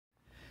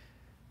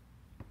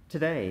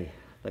Today,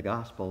 the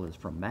gospel is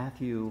from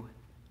Matthew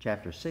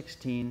chapter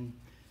 16,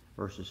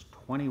 verses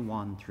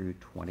 21 through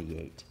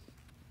 28.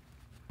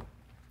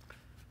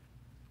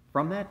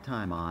 From that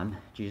time on,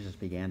 Jesus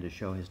began to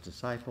show his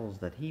disciples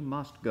that he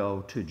must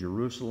go to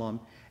Jerusalem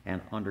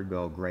and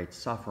undergo great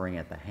suffering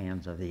at the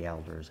hands of the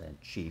elders and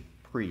chief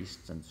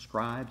priests and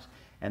scribes,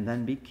 and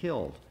then be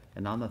killed,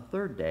 and on the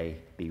third day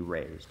be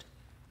raised.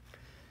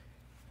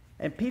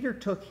 And Peter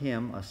took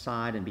him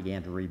aside and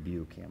began to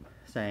rebuke him,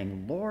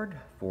 saying, "Lord,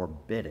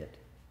 forbid it.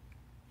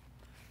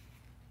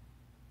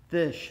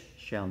 This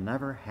shall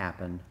never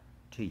happen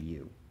to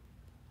you."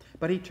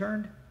 But he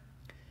turned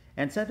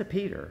and said to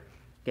Peter,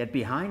 "Get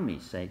behind me,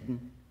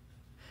 Satan.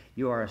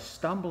 You are a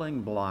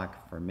stumbling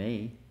block for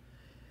me,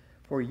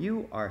 for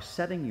you are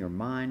setting your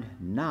mind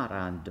not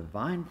on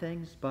divine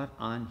things, but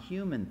on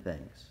human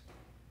things."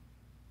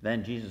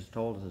 Then Jesus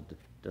told his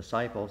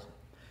disciples,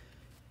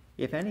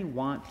 "If any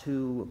want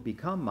to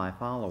become my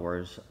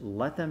followers,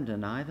 let them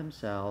deny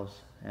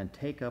themselves and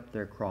take up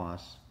their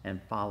cross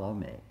and follow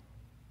me.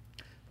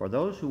 For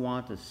those who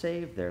want to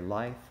save their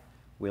life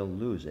will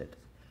lose it,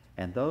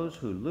 and those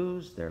who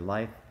lose their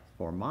life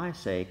for my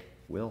sake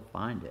will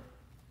find it.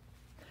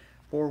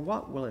 For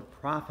what will it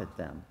profit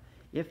them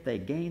if they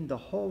gain the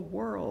whole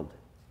world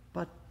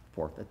but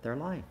forfeit their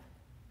life?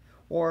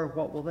 Or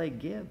what will they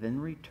give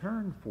in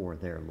return for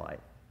their life?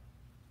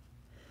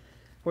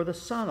 For the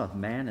Son of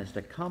Man is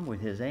to come with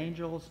his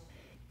angels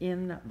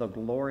in the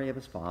glory of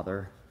his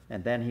Father,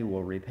 and then he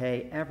will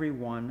repay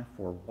everyone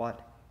for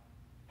what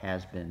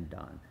has been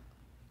done.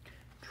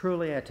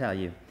 Truly, I tell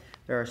you,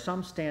 there are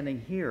some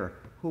standing here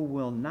who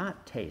will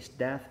not taste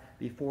death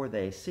before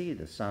they see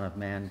the Son of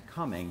Man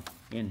coming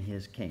in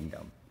his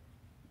kingdom."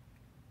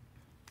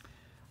 I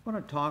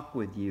want to talk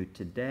with you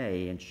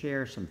today and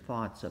share some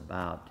thoughts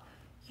about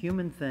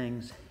human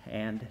things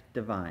and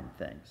divine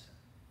things.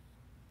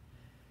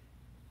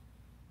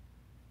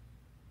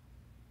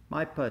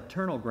 My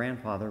paternal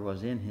grandfather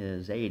was in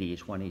his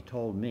 80s when he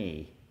told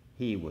me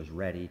he was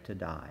ready to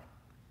die.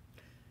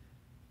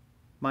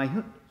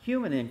 My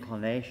human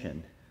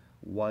inclination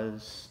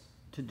was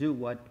to do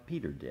what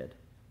Peter did.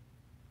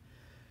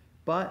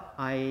 But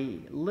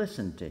I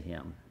listened to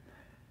him.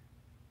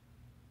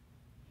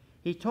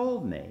 He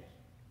told me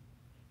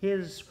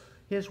his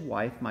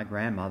wife, my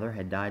grandmother,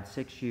 had died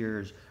 6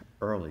 years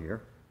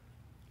earlier,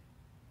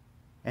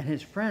 and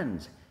his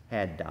friends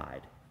had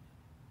died.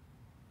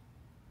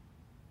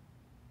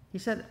 He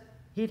said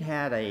he'd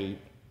had a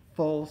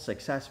full,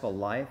 successful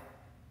life,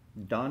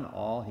 done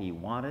all he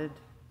wanted,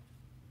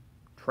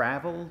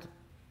 traveled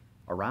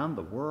around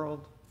the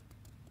world.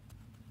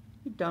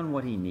 He'd done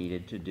what he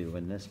needed to do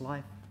in this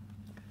life.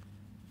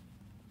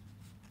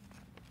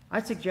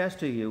 I suggest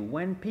to you,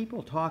 when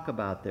people talk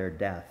about their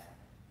death,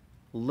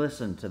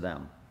 listen to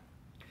them.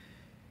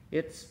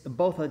 It's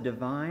both a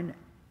divine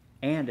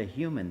and a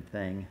human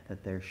thing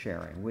that they're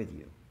sharing with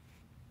you.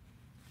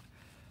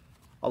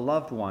 A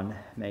loved one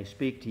may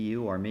speak to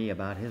you or me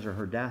about his or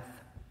her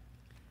death.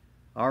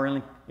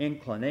 Our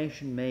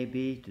inclination may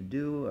be to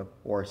do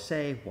or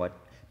say what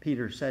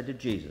Peter said to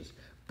Jesus: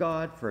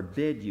 "God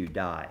forbid you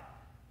die.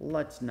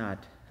 Let's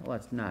not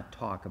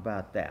talk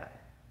about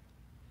that."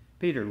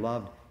 Peter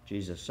loved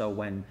Jesus, so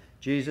when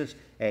Jesus,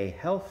 a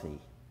healthy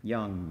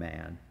young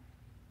man,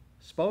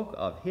 spoke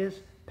of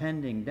his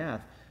pending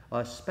death,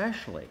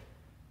 especially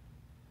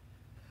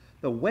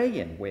the way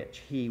in which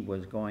he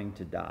was going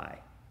to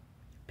die,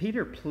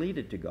 Peter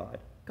pleaded to God,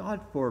 "God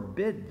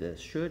forbid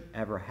this should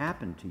ever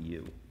happen to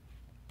you."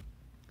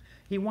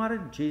 He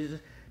wanted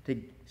Jesus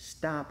to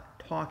stop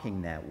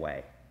talking that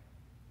way.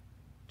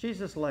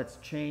 Jesus, let's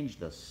change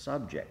the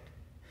subject.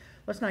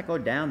 Let's not go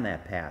down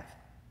that path.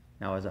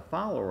 Now, as a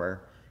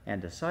follower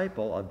and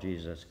disciple of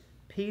Jesus,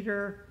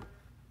 Peter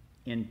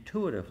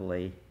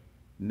intuitively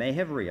may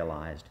have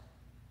realized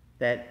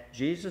that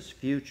Jesus'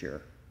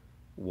 future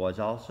was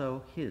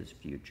also his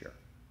future.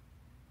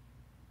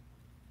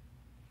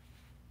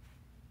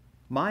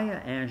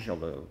 Maya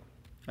Angelou,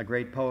 a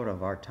great poet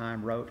of our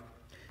time, wrote,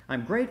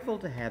 "I'm grateful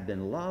to have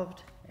been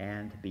loved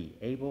and be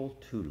able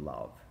to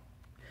love,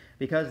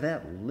 because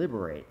that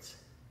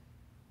liberates.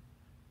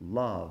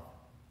 Love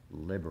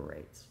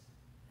liberates.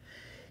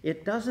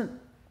 It doesn't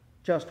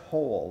just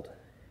hold.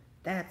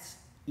 That's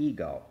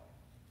ego.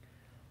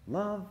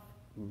 Love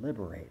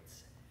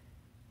liberates.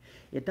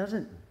 It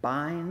doesn't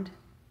bind."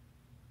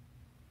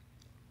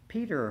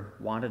 Peter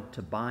wanted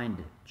to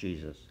bind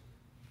Jesus.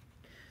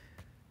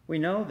 We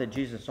know that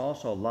Jesus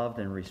also loved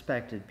and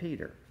respected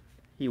Peter.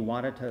 He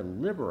wanted to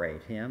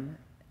liberate him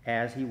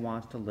as he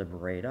wants to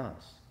liberate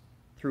us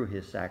through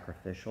his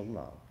sacrificial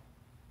love.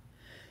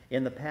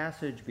 In the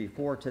passage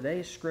before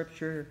today's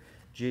scripture,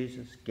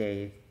 Jesus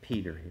gave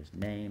Peter his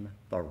name,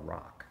 the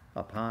rock,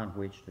 upon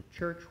which the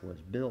church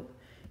was built,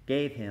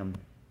 gave him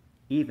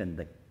even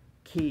the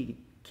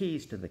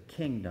keys to the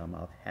kingdom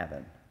of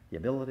heaven, the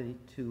ability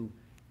to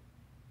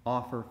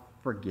offer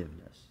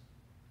forgiveness.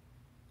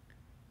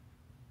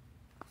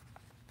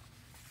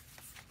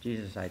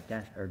 Jesus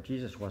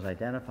was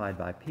identified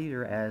by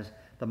Peter as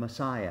the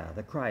Messiah,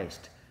 the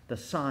Christ, the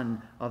Son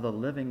of the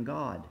living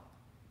God.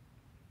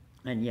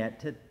 And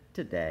yet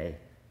today,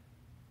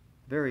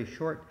 very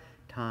short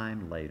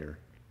time later,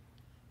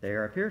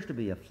 there appears to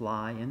be a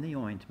fly in the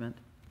ointment.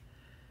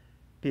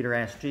 Peter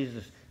asked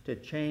Jesus to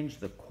change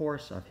the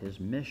course of his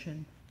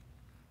mission.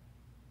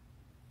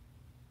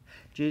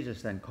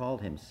 Jesus then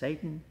called him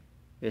Satan.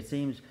 It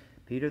seems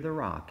Peter the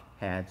Rock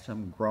had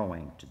some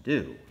growing to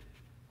do.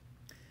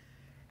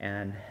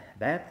 And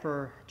that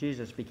for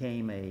Jesus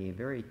became a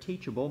very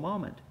teachable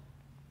moment.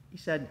 He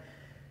said,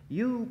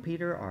 "You,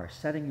 Peter, are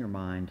setting your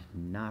mind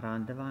not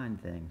on divine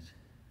things,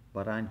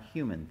 but on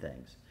human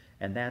things."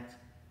 And that's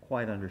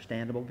quite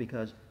understandable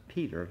because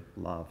Peter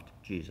loved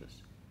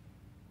Jesus.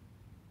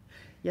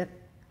 Yet,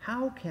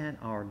 how can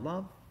our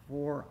love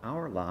for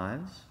our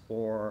lives,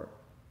 or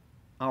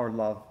our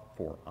love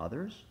for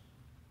others,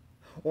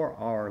 or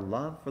our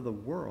love for the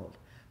world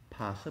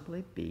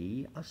possibly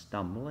be a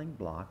stumbling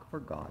block for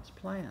God's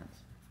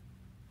plans?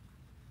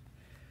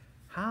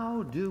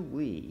 How do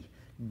we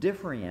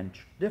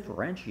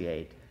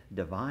differentiate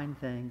divine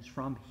things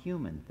from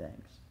human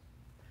things,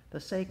 the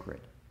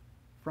sacred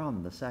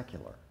from the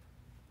secular?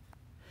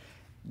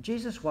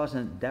 Jesus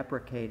wasn't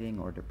deprecating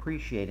or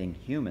depreciating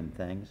human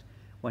things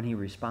when he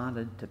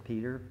responded to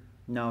Peter.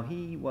 No,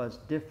 he was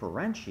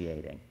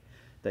differentiating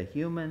the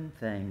human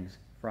things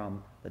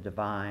from the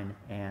divine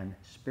and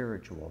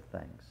spiritual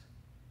things.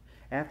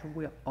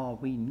 After all,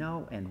 we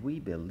know and we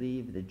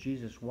believe that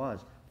Jesus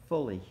was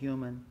fully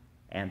human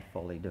and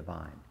fully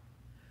divine.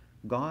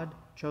 God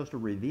chose to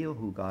reveal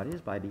who God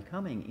is by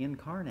becoming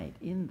incarnate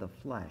in the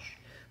flesh,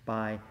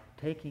 by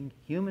taking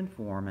human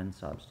form and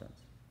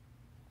substance.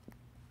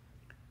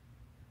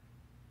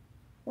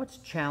 What's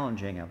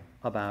challenging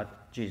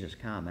about Jesus'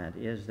 comment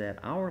is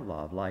that our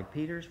love, like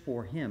Peter's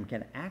for him,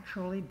 can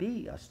actually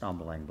be a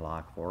stumbling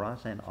block for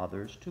us and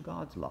others to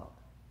God's love.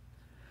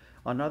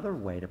 Another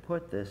way to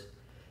put this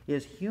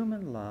is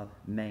human love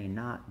may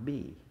not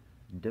be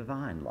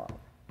divine love.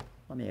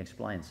 Let me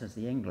explain, since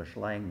the English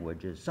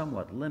language is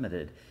somewhat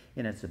limited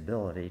in its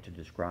ability to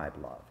describe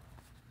love.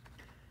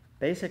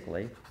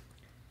 Basically,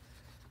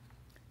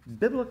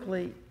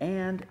 biblically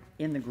and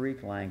in the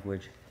Greek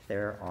language,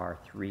 there are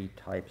three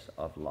types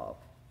of love.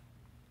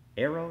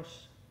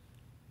 Eros,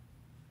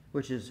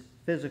 which is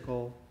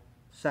physical,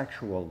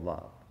 sexual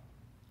love.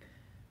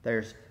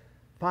 There's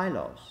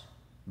philos,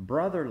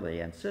 brotherly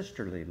and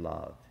sisterly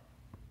love,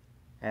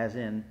 as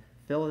in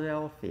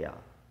Philadelphia,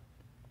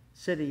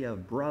 city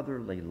of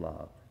brotherly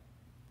love.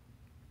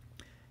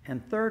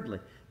 And thirdly,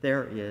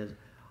 there is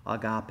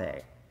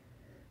agape,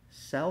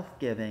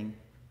 self-giving,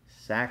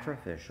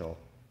 sacrificial,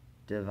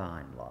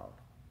 divine love.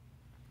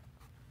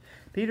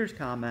 Peter's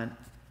comment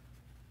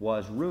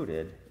was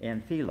rooted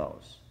in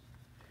philos,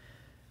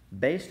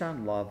 based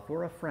on love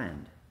for a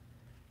friend.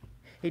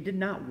 He did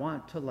not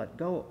want to let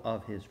go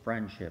of his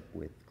friendship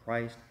with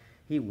Christ.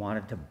 He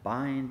wanted to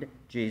bind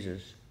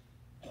Jesus,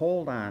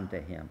 hold on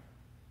to him.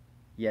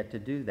 Yet to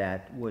do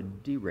that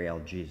would derail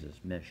Jesus'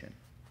 mission.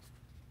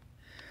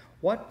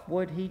 What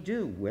would he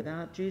do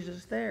without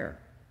Jesus there?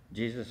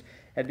 Jesus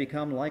had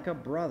become like a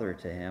brother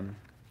to him.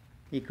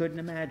 He couldn't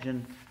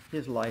imagine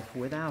his life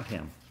without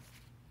him.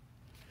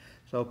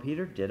 So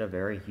Peter did a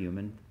very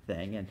human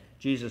thing, and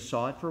Jesus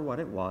saw it for what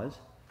it was.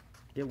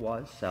 It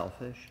was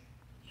selfish,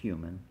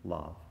 human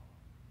love.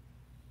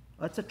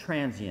 It's a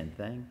transient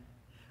thing,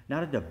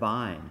 not a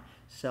divine,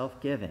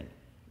 self-giving,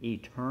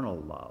 eternal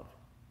love.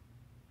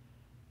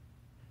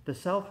 The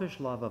selfish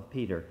love of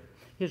Peter,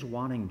 his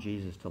wanting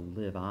Jesus to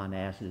live on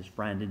as his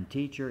friend and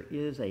teacher,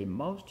 is a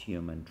most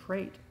human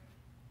trait.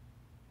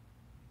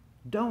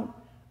 "Don't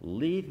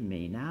leave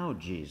me now,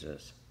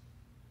 Jesus,"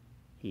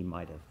 he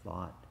might have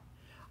thought.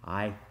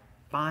 "I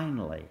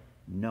finally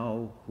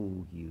know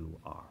who you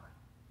are."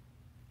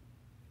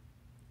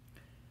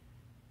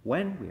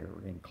 When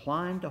we're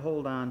inclined to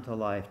hold on to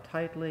life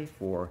tightly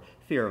for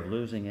fear of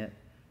losing it,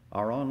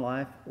 our own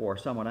life or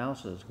someone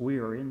else's, we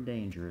are in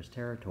dangerous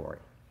territory.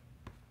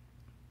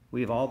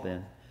 We've all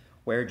been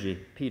where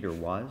Peter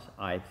was,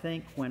 I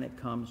think, when it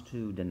comes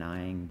to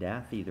denying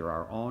death, either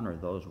our own or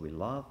those we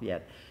love.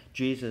 Yet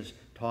Jesus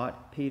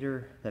taught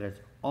Peter that it's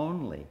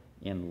only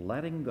in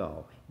letting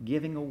go,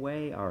 giving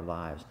away our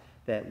lives,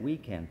 that we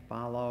can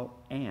follow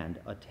and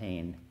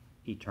attain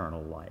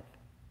eternal life.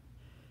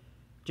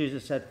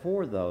 Jesus said,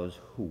 "For those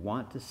who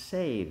want to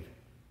save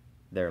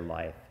their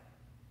life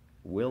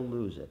will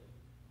lose it.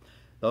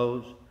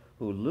 Those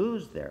who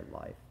lose their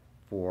life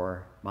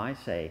for my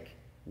sake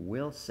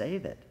will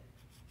save it."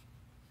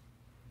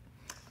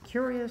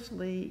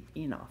 Curiously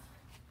enough,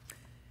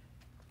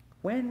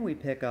 when we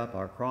pick up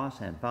our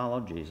cross and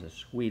follow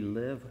Jesus, we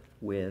live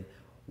with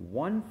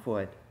one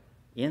foot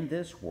in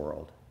this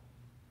world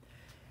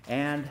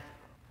and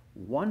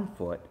one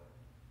foot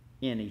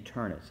in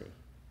eternity,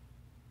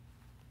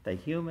 the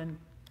human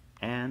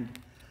and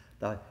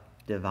the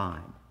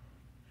divine.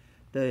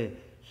 The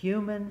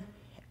human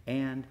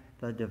and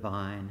the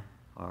divine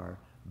are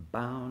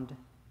bound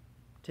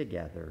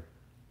together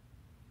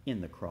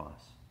in the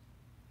cross.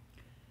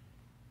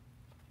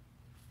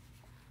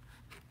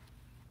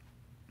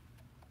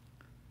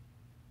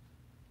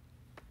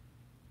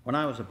 When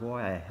I was a boy,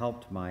 I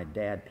helped my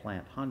dad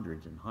plant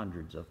hundreds and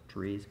hundreds of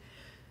trees,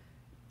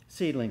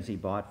 seedlings he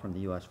bought from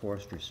the U.S.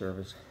 Forestry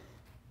Service.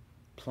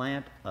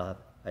 Plant a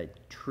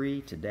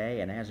tree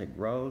today, and as it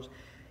grows,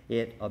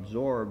 it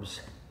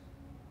absorbs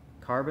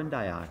carbon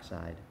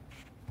dioxide,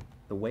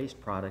 the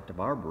waste product of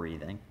our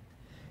breathing,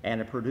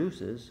 and it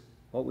produces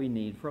what we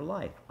need for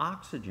life,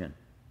 oxygen.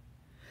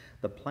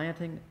 The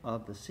planting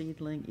of the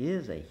seedling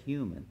is a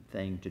human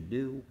thing to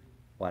do.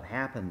 What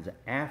happens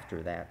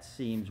after that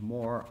seems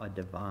more a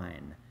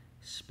divine,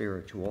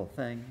 spiritual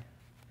thing.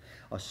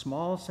 A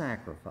small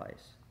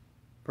sacrifice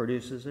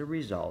produces a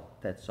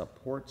result that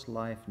supports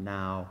life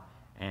now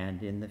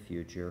and in the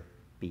future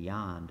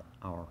beyond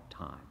our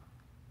time.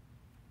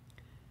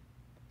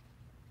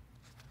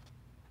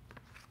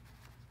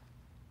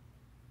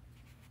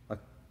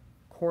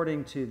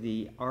 According to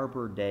the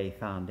Arbor Day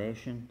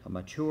Foundation, a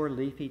mature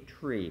leafy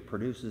tree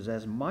produces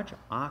as much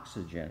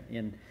oxygen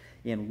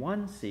in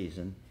one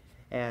season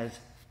as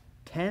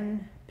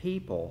 10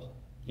 people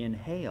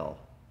inhale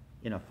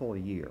in a full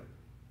year.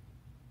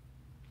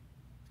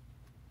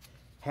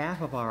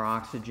 Half of our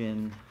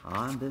oxygen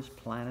on this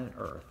planet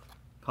Earth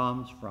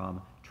comes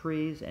from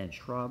trees and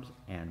shrubs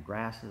and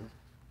grasses.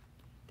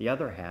 The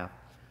other half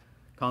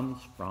comes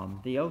from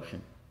the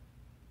ocean.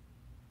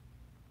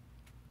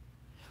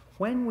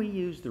 When we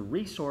use the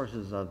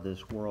resources of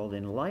this world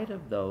in light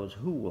of those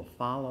who will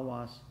follow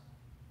us,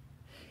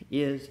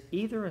 is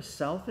either a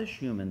selfish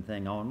human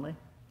thing only,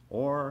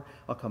 or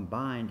a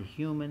combined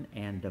human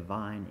and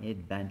divine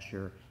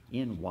adventure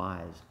in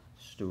wise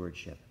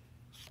stewardship.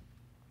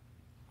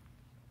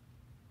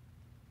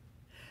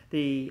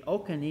 The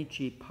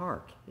Occoneechee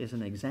Park is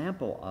an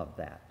example of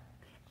that.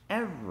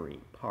 Every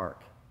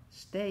park,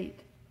 state,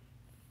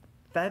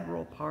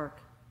 federal park,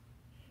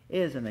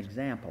 is an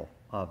example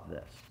of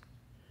this.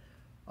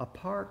 A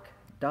park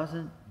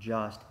doesn't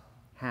just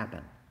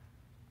happen.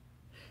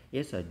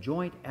 It's a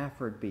joint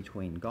effort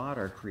between God,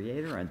 our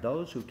Creator, and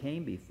those who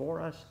came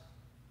before us.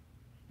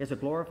 It's a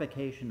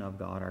glorification of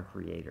God, our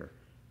Creator.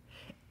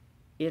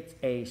 It's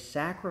a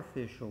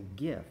sacrificial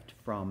gift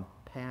from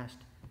past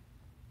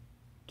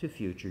to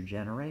future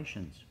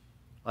generations,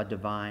 a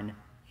divine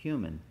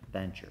human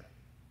venture.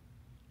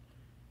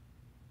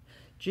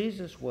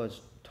 Jesus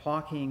was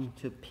talking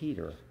to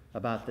Peter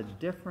about the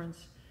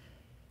difference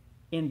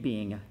in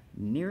being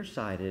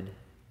nearsighted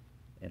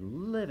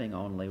and living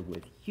only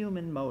with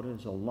human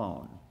motives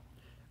alone,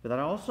 but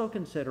also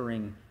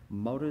considering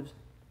motives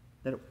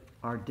that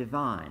are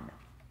divine.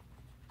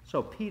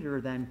 So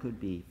Peter then could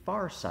be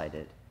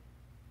farsighted,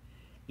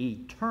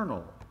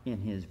 eternal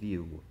in his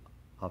view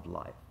of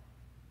life.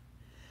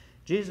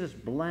 Jesus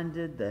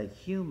blended the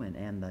human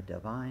and the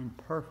divine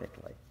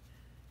perfectly,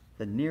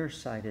 the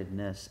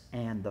nearsightedness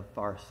and the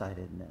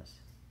farsightedness.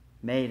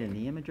 Made in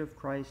the image of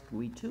Christ,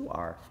 we too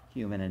are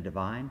human and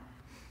divine.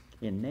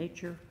 In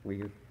nature,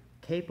 we are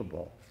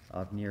capable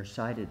of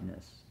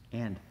nearsightedness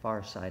and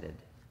farsighted,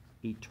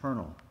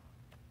 eternal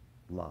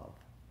love.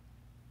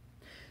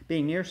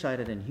 Being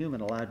nearsighted and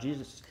human allowed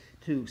Jesus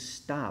to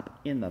stop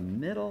in the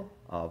middle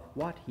of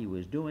what he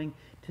was doing,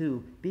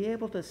 to be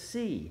able to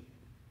see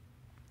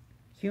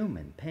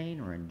human pain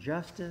or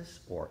injustice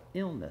or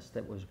illness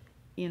that was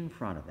in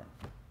front of him.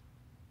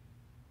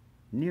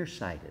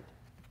 Nearsighted.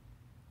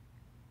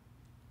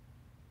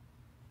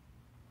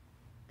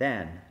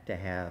 Then to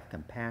have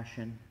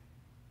compassion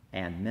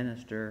and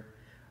minister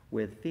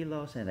with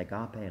philos and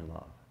agape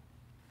love.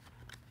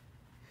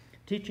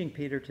 Teaching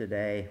Peter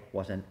today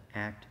was an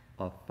act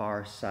of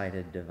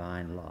far-sighted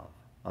divine love,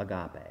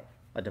 agape,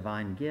 a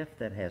divine gift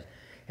that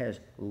has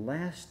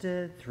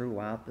lasted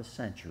throughout the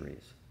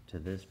centuries to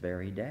this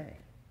very day.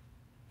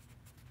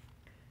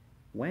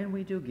 When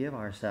we do give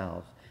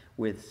ourselves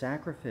with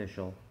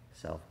sacrificial,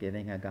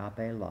 self-giving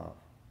agape love,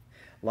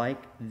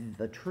 like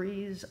the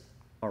trees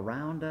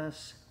around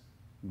us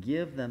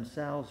give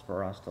themselves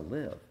for us to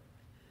live,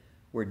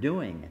 we're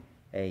doing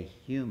a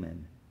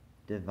human,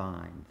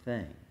 divine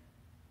thing.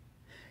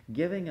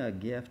 Giving a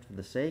gift for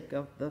the sake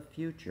of the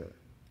future,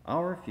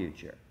 our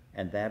future,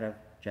 and that of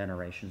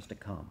generations to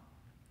come.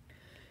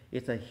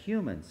 It's a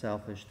human,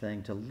 selfish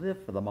thing to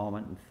live for the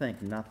moment and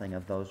think nothing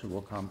of those who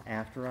will come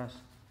after us.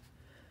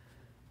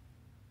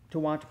 To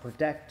want to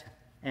protect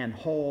and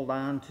hold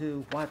on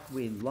to what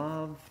we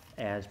love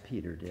as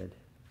Peter did.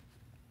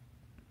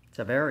 It's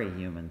a very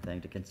human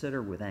thing to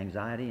consider with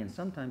anxiety and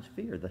sometimes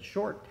fear the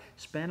short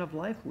span of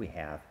life we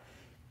have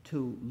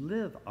to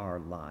live our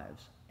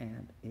lives.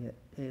 And it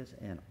is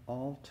an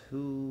all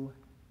too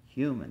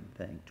human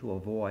thing to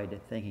avoid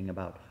thinking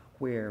about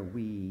where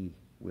we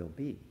will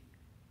be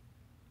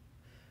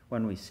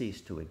when we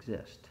cease to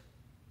exist,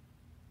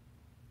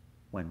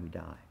 when we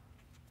die.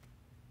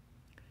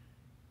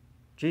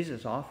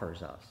 Jesus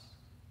offers us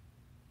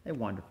a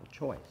wonderful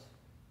choice.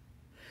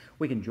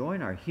 We can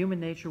join our human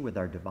nature with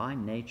our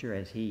divine nature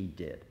as he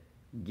did,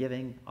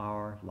 giving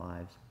our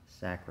lives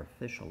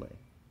sacrificially.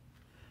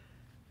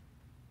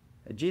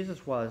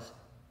 Jesus was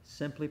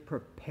simply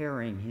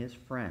preparing his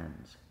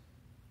friends,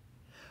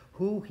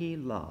 who he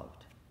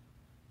loved,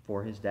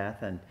 before his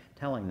death and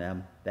telling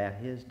them that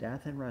his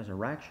death and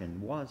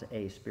resurrection was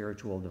a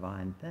spiritual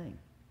divine thing,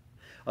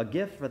 a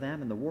gift for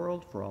them in the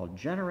world for all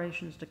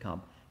generations to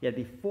come. Yet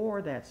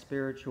before that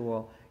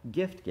spiritual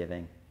gift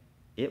giving,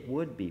 it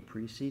would be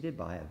preceded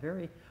by a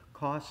very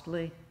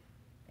costly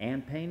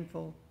and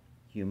painful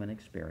human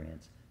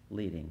experience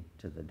leading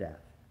to the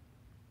death.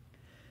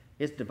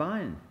 It's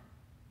divine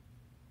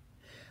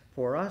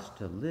for us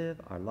to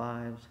live our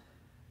lives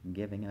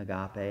giving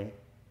agape,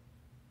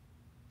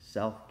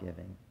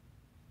 self-giving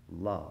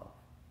love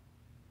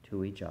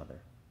to each other.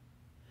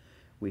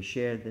 We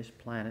share this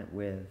planet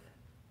with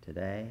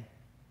today,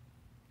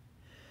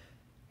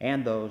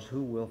 and those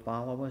who will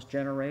follow us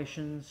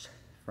generations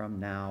from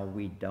now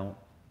we don't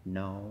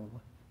know,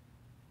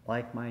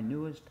 like my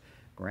newest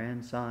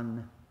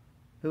grandson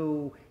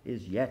who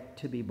is yet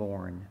to be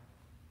born.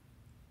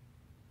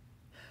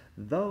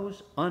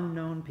 Those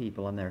unknown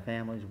people and their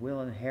families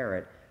will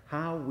inherit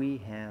how we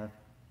have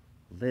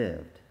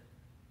lived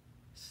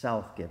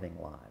self-giving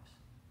lives.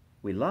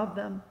 We love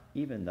them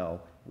even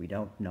though we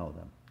don't know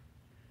them.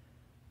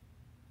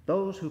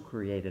 Those who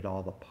created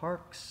all the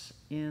parks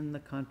in the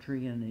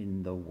country and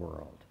in the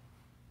world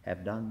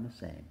have done the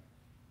same.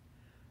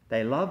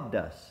 They loved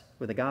us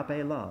with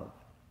agape love,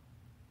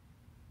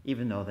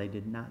 even though they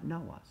did not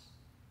know us.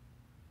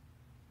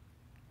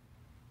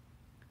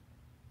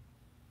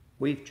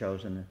 We've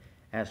chosen,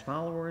 as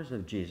followers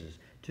of Jesus,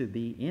 to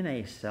be in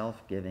a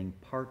self-giving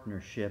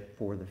partnership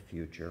for the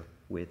future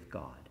with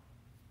God.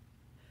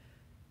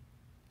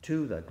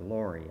 To the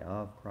glory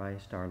of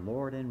Christ, our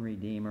Lord and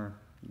Redeemer,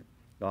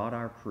 God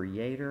our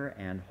Creator,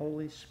 and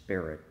Holy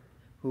Spirit,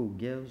 who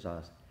gives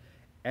us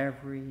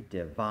every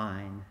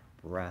divine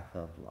breath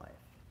of life.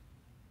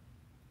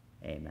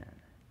 Amen.